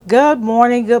Good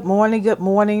morning, good morning, good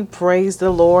morning. Praise the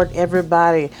Lord,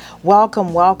 everybody.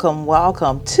 Welcome, welcome,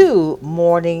 welcome to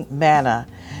Morning Manna.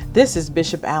 This is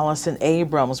Bishop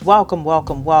Abrams. Welcome,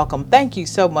 welcome, welcome. Thank you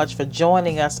so much for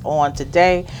joining us on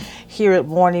today here at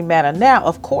Morning Manna. Now,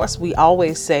 of course, we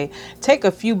always say take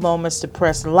a few moments to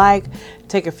press like,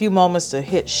 take a few moments to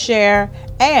hit share,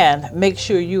 and make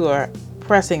sure you are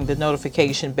pressing the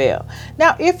notification bell.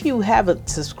 Now, if you haven't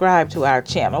subscribed to our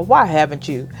channel, why haven't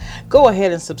you? Go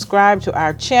ahead and subscribe to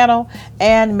our channel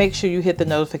and make sure you hit the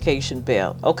notification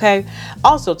bell, okay?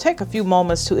 Also, take a few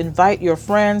moments to invite your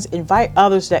friends, invite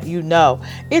others that you know.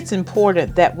 It's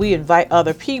important that we invite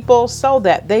other people so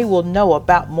that they will know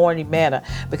about Morning Manna,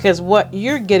 because what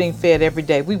you're getting fed every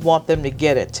day, we want them to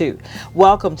get it too.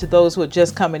 Welcome to those who are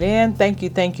just coming in. Thank you,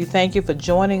 thank you, thank you for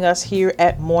joining us here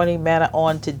at Morning Manna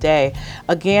on today.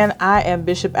 Again, I am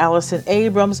Bishop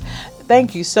Abrams.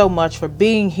 Thank you so much for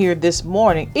being here this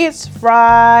morning. It's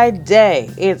Friday.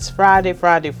 It's Friday.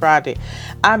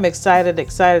 I'm excited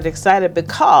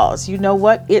because you know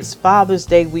what? It's Father's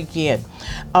Day weekend.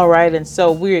 All right. And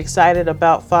so we're excited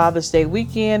about Father's Day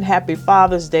weekend. Happy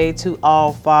Father's Day to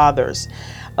all fathers.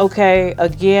 Okay,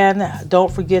 again,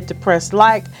 don't forget to press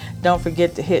like, don't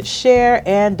forget to hit share,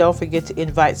 and don't forget to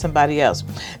invite somebody else.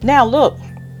 Now, look.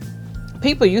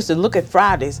 People used to look at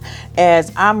Fridays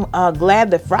as I'm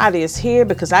glad that Friday is here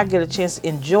because I get a chance to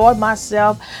enjoy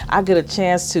myself. I get a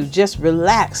chance to just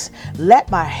relax,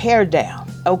 let my hair down.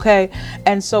 Okay.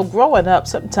 And so growing up,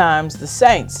 sometimes the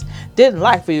saints didn't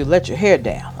like for you to let your hair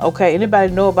down. Okay.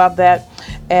 Anybody know about that?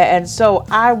 And so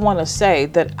I want to say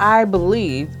that I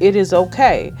believe it is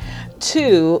okay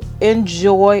to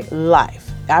enjoy life.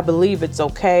 I believe it's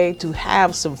okay to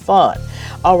have some fun.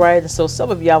 All right. And so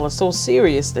some of y'all are so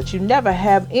serious that you never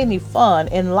have any fun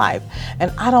in life.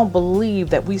 And I don't believe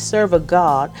that we serve a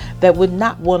God that would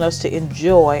not want us to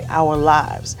enjoy our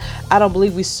lives. I don't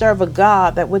believe we serve a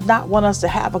God that would not want us to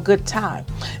have a good time.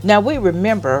 Now, we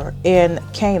remember in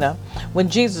Cana when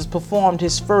Jesus performed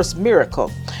his first miracle.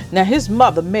 Now, his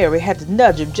mother, Mary, had to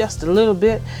nudge him just a little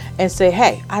bit and say,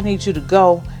 hey, I need you to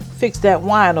go fix that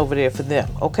wine over there for them.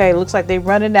 Okay, looks like they're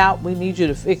running out. We need you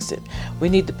to fix it. We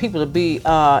need the people to be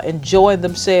enjoying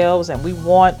themselves, and we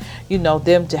want,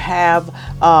 them to have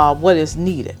what is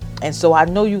needed. And so I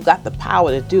know you got the power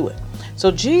to do it.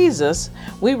 So Jesus,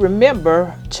 we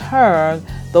remember, turned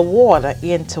the water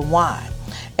into wine.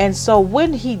 And so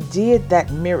when he did that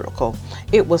miracle,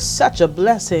 it was such a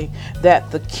blessing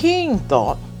that the king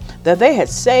thought that they had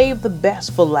saved the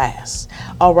best for last.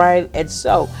 All right. And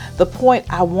so the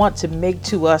point I want to make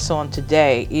to us on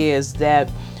today is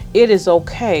that it is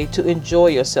okay to enjoy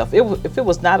yourself. If it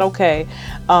was not okay,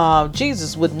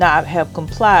 Jesus would not have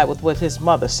complied with what his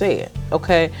mother said.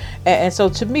 Okay. And so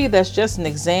to me, that's just an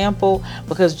example,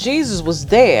 because Jesus was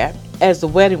there as the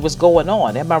wedding was going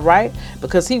on. Am I right?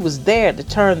 Because he was there to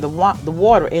turn the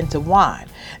water into wine.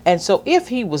 And so if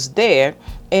he was there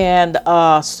and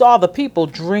saw the people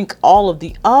drink all of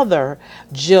the other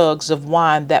jugs of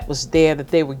wine that was there that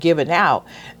they were giving out,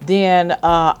 then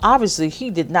obviously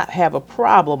he did not have a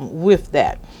problem with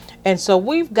that. And so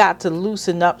we've got to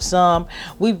loosen up some.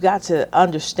 We've got to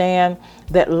understand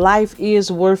that life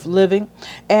is worth living.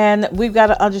 And we've got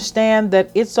to understand that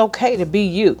it's okay to be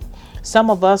you.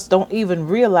 Some of us don't even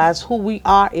realize who we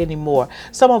are anymore.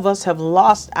 Some of us have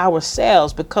lost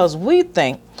ourselves because we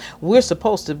think we're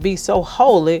supposed to be so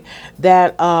holy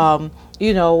that,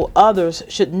 others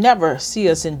should never see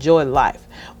us enjoy life.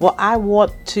 Well, I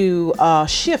want to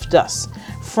shift us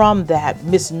from that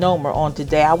misnomer on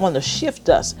today. I want to shift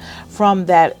us from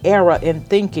that era in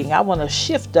thinking. I want to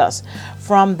shift us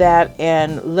from that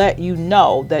and let you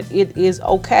know that it is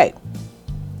okay.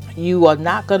 You are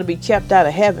not going to be kept out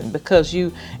of heaven because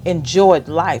you enjoyed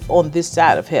life on this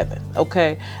side of heaven.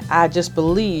 Okay. I just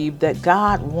believe that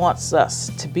God wants us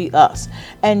to be us.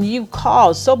 And you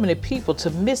cause so many people to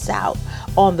miss out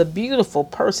on the beautiful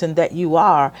person that you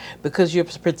are because you're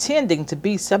pretending to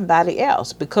be somebody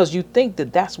else, because you think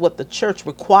that that's what the church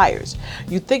requires.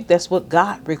 You think that's what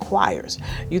God requires.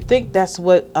 You think that's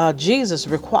what Jesus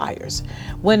requires.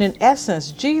 When in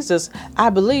essence, Jesus, I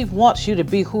believe, wants you to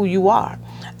be who you are.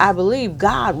 I believe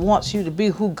God wants you to be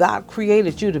who God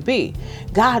created you to be.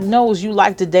 God knows you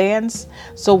like to dance,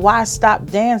 so why stop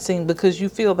dancing because you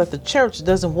feel that the church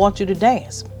doesn't want you to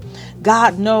dance?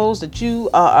 God knows that you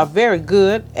are very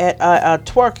good at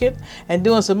twerking and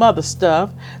doing some other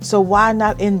stuff, so why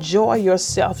not enjoy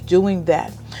yourself doing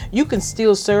that? You can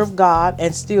still serve God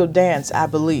and still dance, I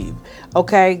believe.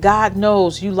 Okay, God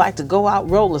knows you like to go out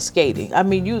roller skating. I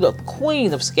mean, you're the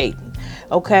queen of skating.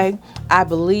 Okay, I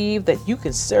believe that you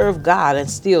can serve God and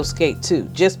still skate too.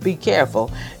 Just be careful.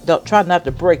 Don't try not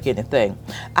to break anything.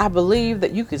 I believe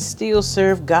that you can still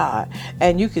serve God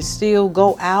and you can still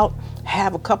go out,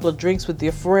 have a couple of drinks with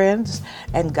your friends,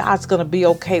 and God's going to be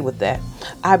okay with that.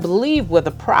 I believe where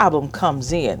the problem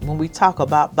comes in when we talk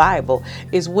about Bible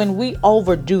is when we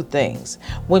overdo things,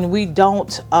 when we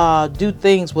don't do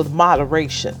things with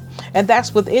moderation. And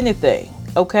that's with anything.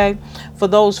 Okay, for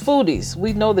those foodies,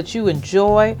 we know that you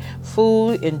enjoy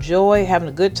food, enjoy having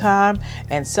a good time,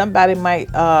 and somebody might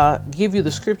give you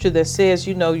the scripture that says,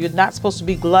 you know, you're not supposed to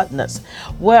be gluttonous.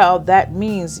 Well, that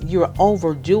means you're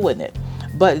overdoing it.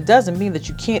 But it doesn't mean that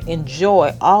you can't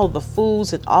enjoy all of the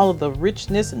foods and all of the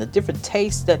richness and the different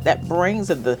tastes that brings,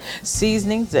 and the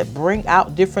seasonings that bring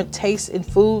out different tastes in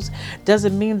foods.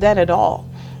 Doesn't mean that at all.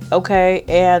 Okay,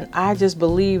 and I just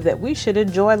believe that we should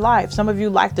enjoy life. Some of you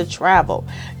like to travel.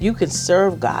 You can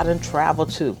serve God and travel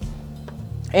too.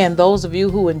 And those of you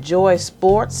who enjoy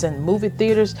sports and movie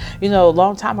theaters, you know, a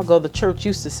long time ago, the church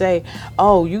used to say,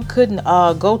 oh, you couldn't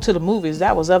go to the movies.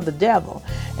 That was of the devil.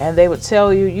 And they would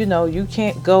tell you, you know, you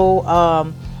can't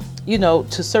go, you know,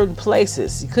 to certain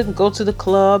places. You couldn't go to the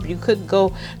club. You couldn't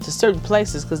go to certain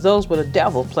places because those were the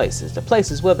devil places, the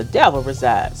places where the devil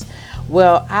resides.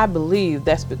 Well, I believe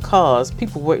that's because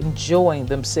people were enjoying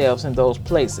themselves in those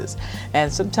places.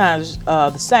 And sometimes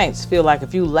the saints feel like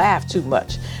if you laugh too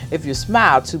much, if you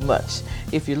smile too much,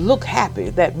 if you look happy,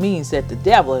 that means that the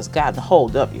devil has gotten a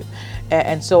hold of you.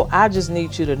 And so I just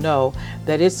need you to know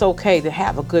that it's okay to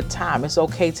have a good time. It's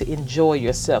okay to enjoy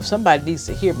yourself. Somebody needs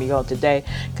to hear me on today,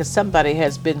 because somebody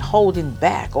has been holding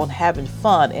back on having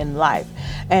fun in life.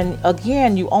 And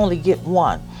again, you only get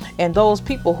one. And those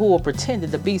people who are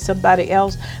pretending to be somebody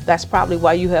else, that's probably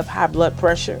why you have high blood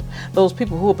pressure. Those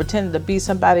people who are pretending to be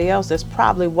somebody else, that's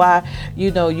probably why,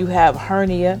 you know, you have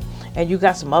hernia and you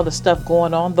got some other stuff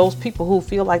going on. Those people who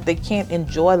feel like they can't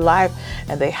enjoy life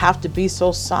and they have to be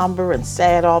so somber and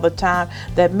sad all the time,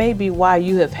 that may be why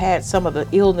you have had some of the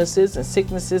illnesses and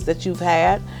sicknesses that you've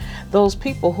had. Those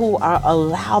people who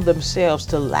allow themselves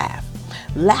to laugh.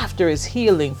 Laughter is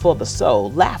healing for the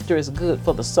soul. Laughter is good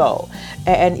for the soul.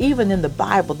 And even in the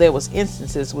Bible, there was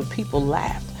instances when people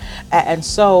laughed. And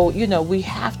so, you know, we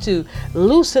have to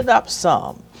loosen up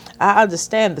some. I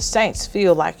understand the saints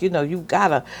feel like, you know, you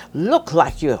gotta look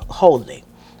like you're holy.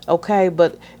 Okay,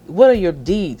 but what are your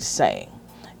deeds saying?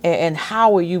 And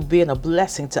how are you being a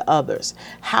blessing to others?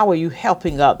 How are you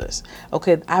helping others?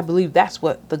 Okay, I believe that's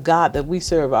what the God that we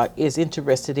serve is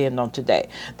interested in on today.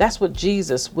 That's what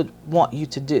Jesus would want you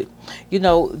to do. You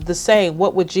know, the saying,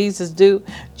 what would Jesus do?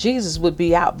 Jesus would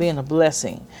be out being a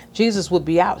blessing. Jesus would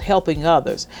be out helping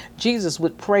others. Jesus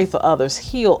would pray for others,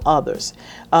 heal others,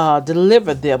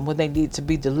 deliver them when they need to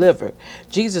be delivered.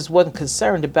 Jesus wasn't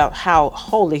concerned about how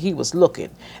holy he was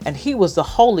looking. And he was the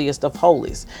holiest of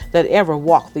holies that ever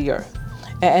walked the earth.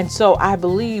 And so I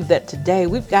believe that today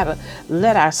we've got to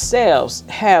let ourselves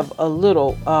have a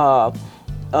little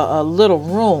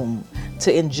room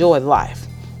to enjoy life.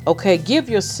 Okay, give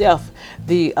yourself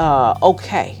the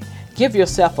okay. Give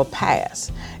yourself a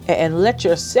pass and let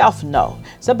yourself know.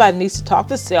 Somebody needs to talk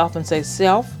to self and say,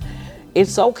 self,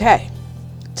 it's okay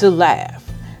to laugh.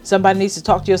 Somebody needs to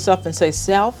talk to yourself and say,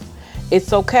 self,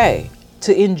 it's okay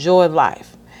to enjoy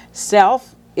life.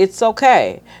 Self, it's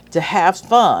okay to have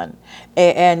fun,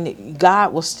 and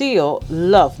God will still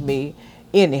love me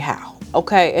anyhow.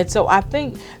 Okay, and so I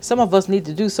think some of us need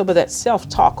to do some of that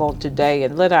self-talk on today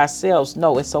and let ourselves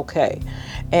know it's okay.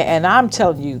 And I'm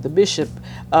telling you, the bishop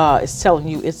is telling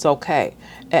you it's okay.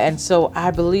 And so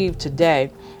I believe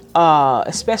today,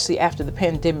 especially after the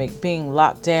pandemic, being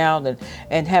locked down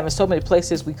and having so many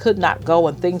places we could not go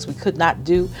and things we could not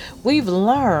do, we've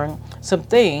learned some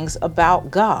things about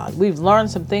God. We've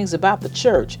learned some things about the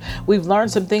church. We've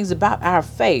learned some things about our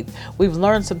faith. We've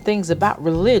learned some things about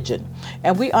religion.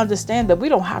 And we understand that we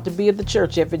don't have to be at the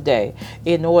church every day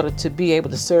in order to be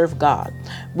able to serve God.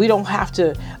 We don't have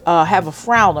to have a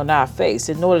frown on our face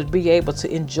in order to be able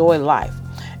to enjoy life.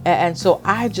 And so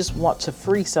I just want to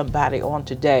free somebody on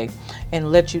today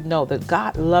and let you know that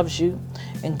God loves you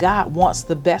and God wants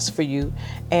the best for you.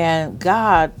 And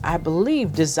God, I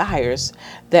believe, desires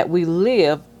that we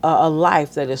live a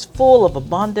life that is full of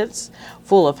abundance,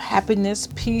 full of happiness,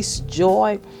 peace,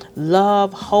 joy,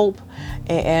 love, hope,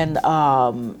 and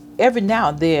every now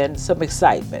and then some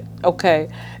excitement. Okay.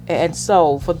 And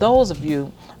so for those of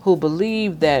you who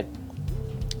believe that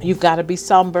you've got to be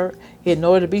somber in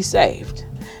order to be saved,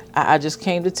 I just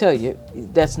came to tell you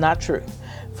that's not true.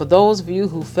 For those of you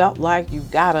who felt like you've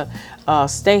got to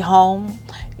stay home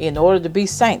in order to be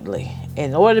saintly,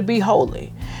 in order to be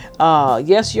holy,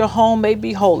 Yes, your home may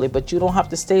be holy, but you don't have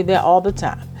to stay there all the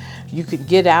time. You can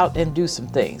get out and do some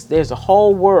things. There's a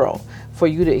whole world for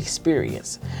you to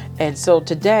experience. And so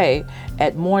today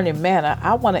at Morning Manna,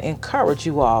 I want to encourage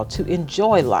you all to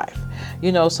enjoy life.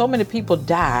 You know, so many people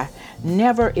die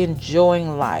never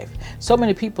enjoying life. So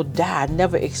many people die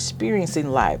never experiencing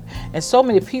life. And so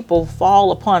many people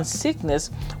fall upon sickness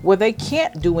where they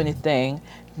can't do anything,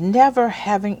 never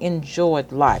having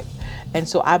enjoyed life. And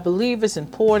so I believe it's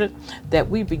important that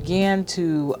we begin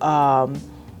to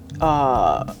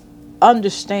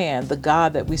understand the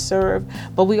God that we serve,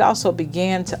 but we also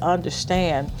began to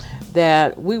understand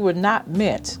that we were not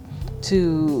meant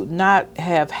to not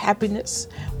have happiness.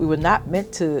 We were not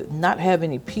meant to not have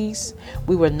any peace.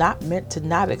 We were not meant to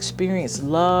not experience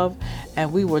love.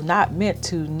 And we were not meant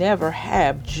to never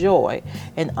have joy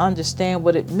and understand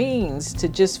what it means to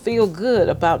just feel good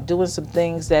about doing some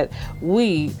things that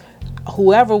we,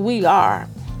 whoever we are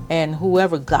and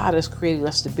whoever God has created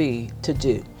us to be, to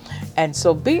do. And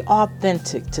so be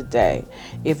authentic today.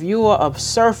 If you are a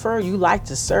surfer, you like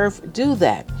to surf, do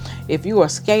that. If you are a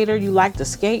skater, you like to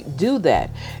skate, do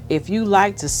that. If you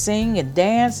like to sing and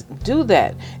dance, do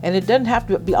that. And it doesn't have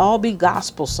to all be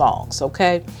gospel songs,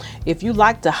 okay? If you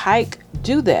like to hike,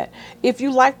 do that. If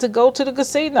you like to go to the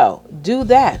casino, do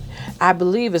that. I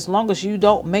believe as long as you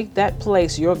don't make that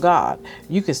place your God,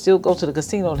 you can still go to the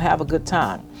casino and have a good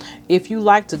time. If you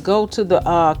like to go to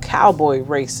the cowboy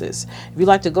races, if you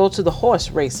like to go to the horse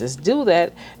races, do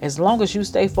that as long as you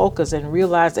stay focused and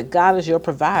realize that God is your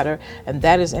provider and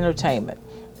that is entertainment.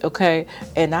 Okay?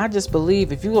 And I just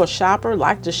believe if you're a shopper,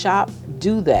 like to shop,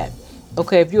 do that.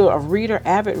 Okay? If you're a reader,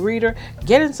 avid reader,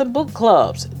 get in some book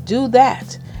clubs, do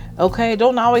that. Okay,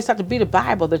 don't always have to be the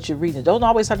Bible that you're reading. Don't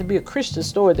always have to be a Christian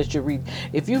story that you're reading.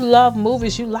 If you love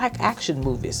movies, you like action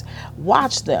movies,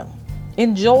 watch them,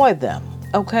 enjoy them.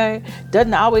 Okay,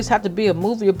 doesn't always have to be a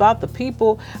movie about the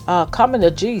people coming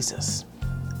to Jesus.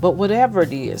 But whatever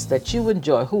it is that you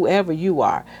enjoy, whoever you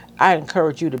are, I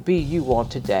encourage you to be you on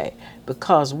today,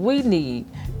 because we need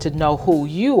to know who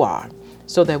you are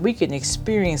so that we can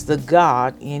experience the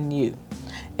God in you.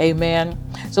 Amen.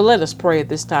 So let us pray at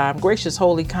this time. Gracious,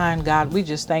 holy, kind God, we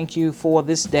just thank you for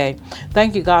this day.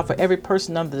 Thank you, God, for every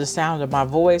person under the sound of my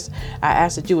voice. I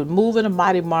ask that you would move in a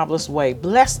mighty, marvelous way.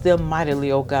 Bless them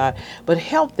mightily, oh God, but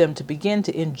help them to begin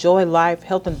to enjoy life.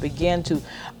 Help them to begin to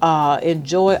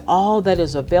enjoy all that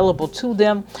is available to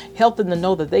them. Help them to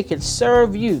know that they can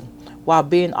serve you while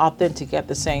being authentic at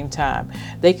the same time.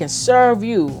 They can serve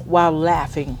you while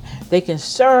laughing. They can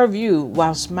serve you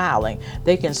while smiling.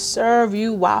 They can serve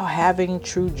you while having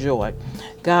true joy.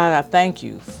 God, I thank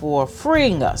you for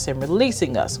freeing us and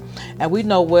releasing us. And we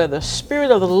know where the Spirit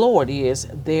of the Lord is,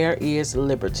 there is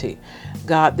liberty.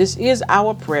 God, this is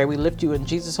our prayer. We lift you in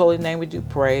Jesus' holy name. We do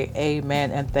pray.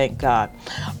 Amen and thank God.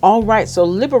 All right, so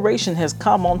liberation has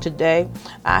come on today.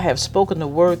 I have spoken the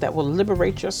word that will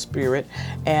liberate your spirit,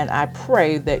 and I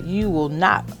pray that you will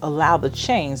not allow the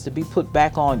chains to be put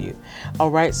back on you.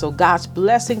 All right, so God's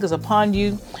blessing is upon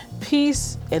you.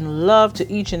 Peace and love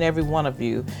to each and every one of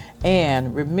you.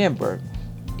 And remember,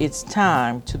 it's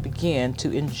time to begin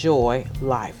to enjoy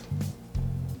life.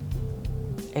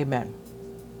 Amen.